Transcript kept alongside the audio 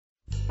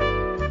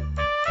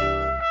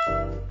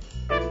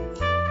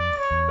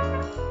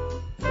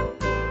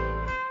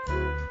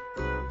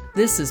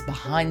This is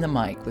Behind the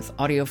Mic with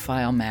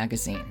AudioFile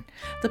Magazine.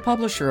 The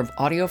publisher of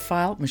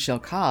AudioFile, Michelle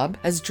Cobb,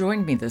 has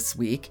joined me this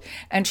week,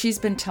 and she's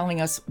been telling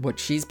us what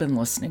she's been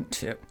listening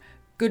to.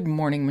 Good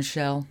morning,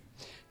 Michelle.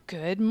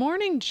 Good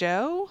morning,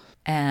 Joe.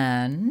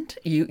 And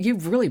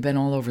you've really been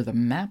all over the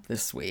map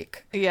this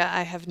week. Yeah,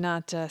 I have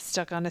not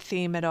stuck on a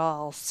theme at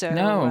all.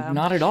 No,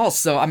 not at all.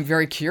 So I'm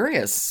very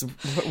curious.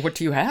 What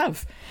do you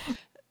have?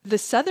 The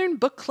Southern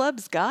Book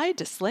Club's Guide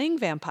to Slaying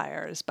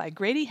Vampires by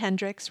Grady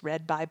Hendrix,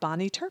 read by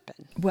Bonnie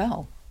Turpin.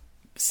 Well,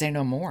 say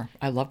no more.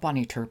 I love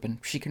Bonnie Turpin.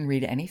 She can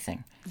read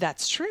anything.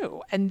 That's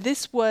true. And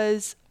this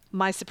was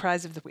my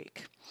surprise of the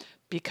week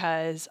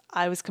because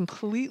I was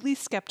completely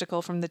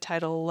skeptical from the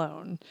title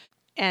alone.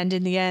 And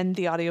in the end,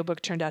 the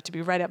audiobook turned out to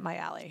be right up my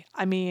alley.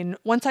 I mean,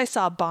 once I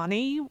saw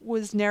Bonnie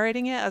was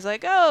narrating it, I was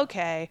like, oh,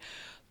 okay.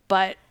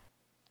 But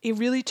it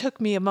really took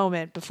me a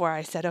moment before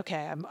I said,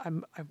 okay,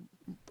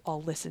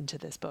 I'll listen to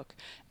this book.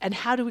 And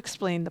how to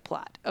explain the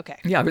plot. Okay.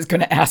 Yeah, I was going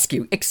to ask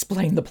you,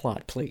 explain the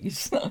plot,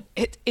 please.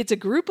 It's a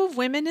group of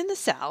women in the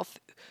South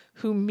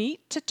who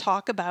meet to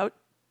talk about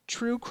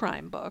true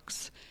crime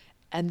books.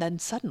 And then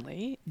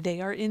suddenly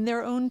they are in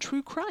their own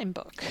true crime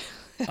book.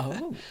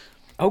 Oh,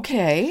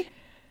 okay.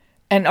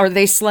 And are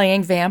they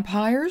slaying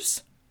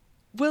vampires?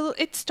 Well,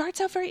 it starts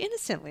out very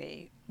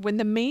innocently when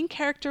the main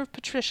character of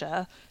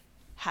Patricia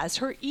has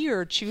her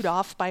ear chewed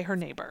off by her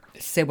neighbor.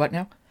 Say what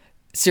now?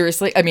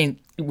 Seriously? I mean,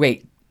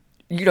 wait,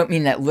 you don't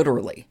mean that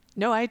literally?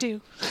 No, I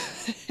do.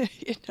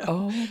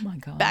 Oh, my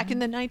God. Back in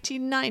the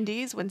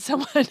 1990s, when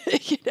someone,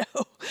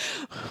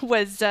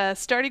 was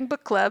starting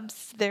book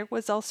clubs, there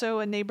was also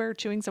a neighbor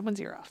chewing someone's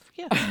ear off.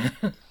 Yeah.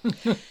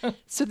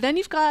 So then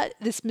you've got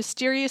this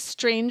mysterious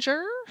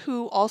stranger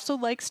who also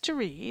likes to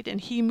read,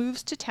 and he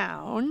moves to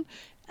town,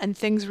 and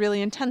things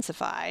really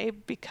intensify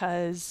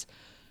because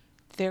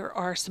there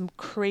are some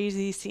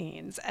crazy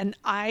scenes. And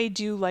I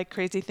do like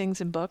crazy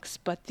things in books,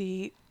 but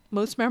the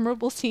most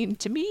memorable scene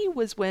to me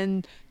was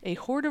when a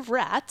horde of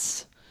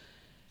rats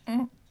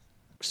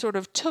sort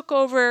of took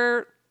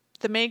over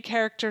the main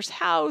character's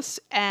house.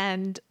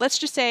 And let's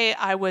just say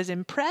I was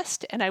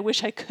impressed, and I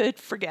wish I could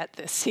forget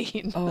this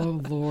scene.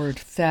 Oh, Lord,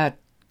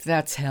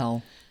 that's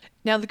hell.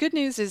 Now, the good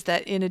news is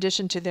that in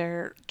addition to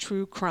their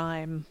true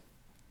crime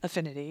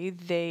affinity,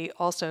 they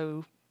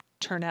also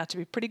turn out to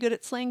be pretty good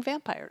at slaying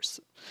vampires.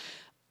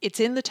 It's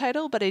in the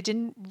title, but I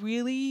didn't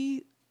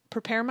really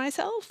prepare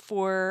myself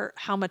for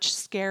how much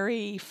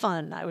scary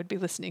fun I would be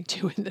listening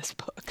to in this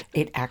book.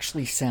 It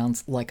actually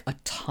sounds like a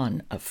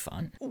ton of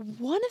fun.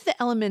 One of the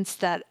elements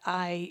that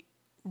I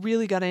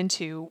really got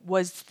into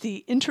was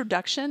the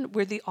introduction,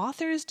 where the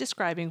author is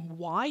describing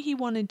why he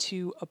wanted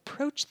to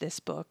approach this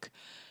book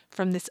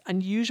from this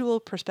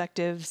unusual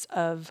perspectives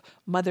of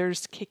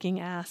mothers kicking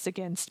ass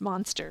against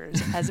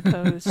monsters as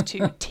opposed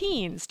to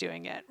teens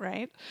doing it,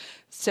 right?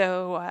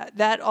 So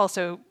that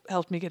also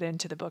helped me get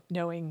into the book,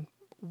 knowing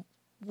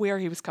where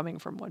he was coming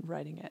from when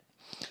writing it.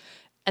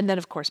 And then,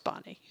 of course,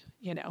 Bonnie,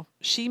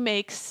 she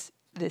makes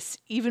this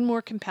even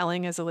more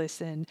compelling as a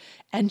listen,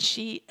 and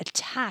she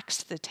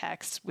attacks the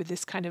text with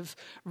this kind of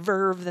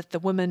verve that the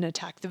women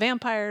attack the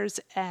vampires.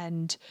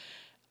 And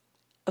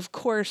of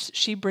course,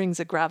 she brings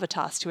a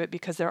gravitas to it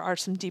because there are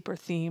some deeper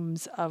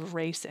themes of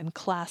race and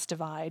class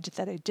divide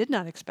that I did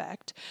not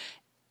expect.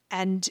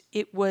 And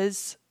it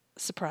was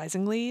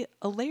surprisingly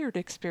a layered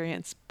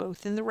experience,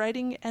 both in the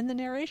writing and the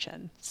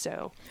narration.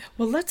 So,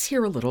 well, let's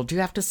hear a little. Do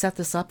you have to set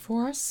this up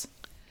for us?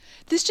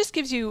 This just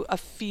gives you a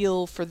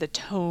feel for the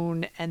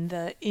tone and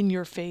the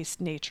in-your-face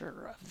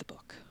nature of the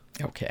book.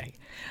 Okay.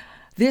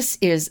 This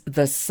is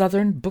The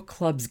Southern Book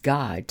Club's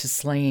Guide to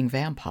Slaying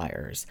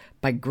Vampires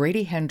by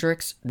Grady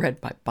Hendrix, read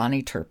by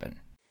Bonnie Turpin.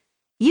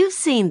 You've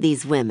seen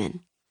these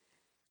women.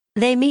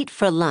 They meet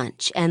for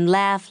lunch and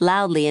laugh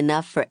loudly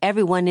enough for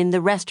everyone in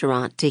the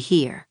restaurant to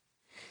hear.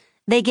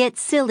 They get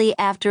silly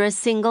after a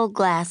single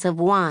glass of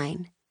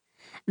wine.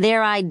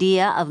 Their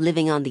idea of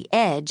living on the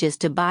edge is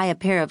to buy a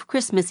pair of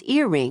Christmas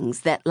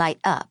earrings that light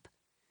up.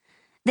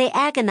 They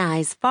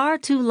agonize far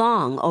too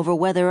long over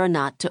whether or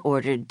not to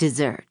order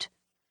dessert.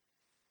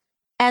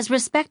 As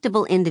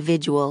respectable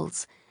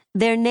individuals,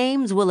 their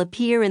names will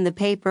appear in the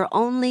paper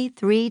only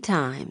 3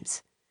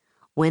 times: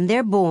 when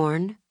they're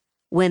born,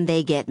 when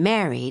they get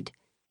married,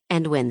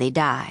 and when they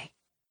die.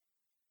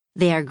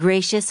 They are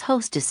gracious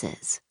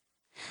hostesses.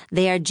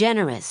 They are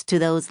generous to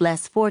those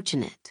less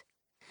fortunate.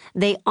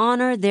 They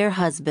honor their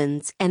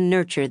husbands and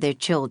nurture their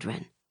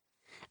children.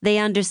 They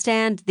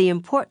understand the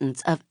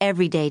importance of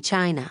everyday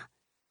china,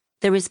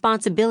 the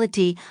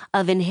responsibility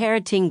of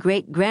inheriting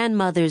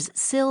great-grandmother's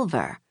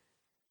silver,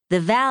 the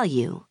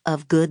value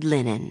of good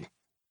linen.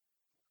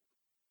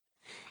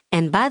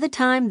 And by the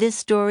time this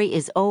story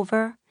is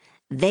over,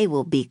 they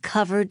will be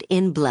covered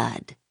in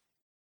blood.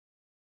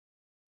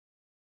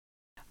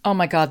 Oh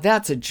my God,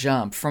 that's a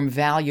jump from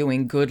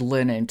valuing good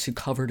linen to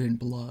covered in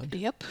blood.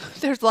 Yep,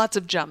 there's lots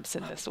of jumps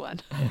in this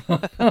one.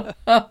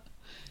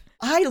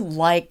 I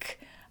like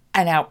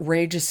an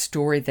outrageous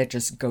story that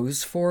just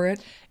goes for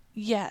it.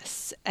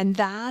 Yes, and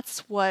that's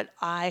what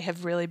I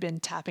have really been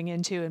tapping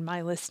into in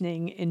my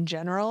listening in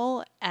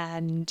general.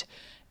 And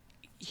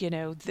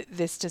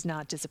this does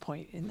not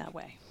disappoint in that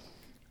way.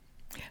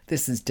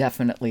 This is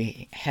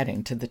definitely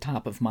heading to the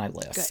top of my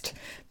list. Good.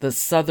 The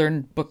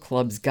Southern Book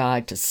Club's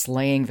Guide to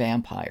Slaying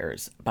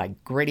Vampires by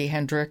Grady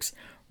Hendrix,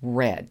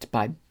 read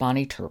by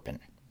Bonnie Turpin.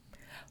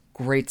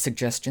 Great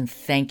suggestion.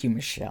 Thank you,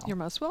 Michelle. You're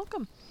most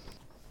welcome.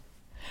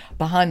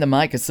 Behind the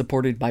Mic is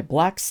supported by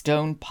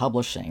Blackstone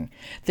Publishing.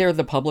 They're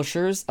the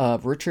publishers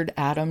of Richard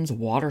Adams'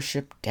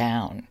 Watership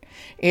Down.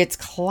 It's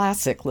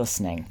classic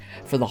listening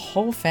for the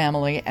whole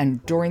family,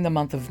 and during the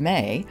month of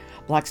May,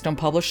 Blackstone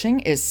Publishing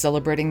is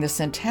celebrating the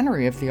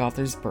centenary of the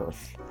author's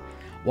birth.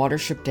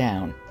 Watership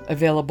Down,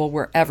 available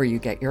wherever you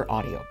get your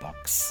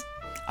audiobooks.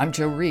 I'm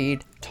Jo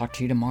Reed. Talk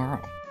to you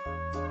tomorrow.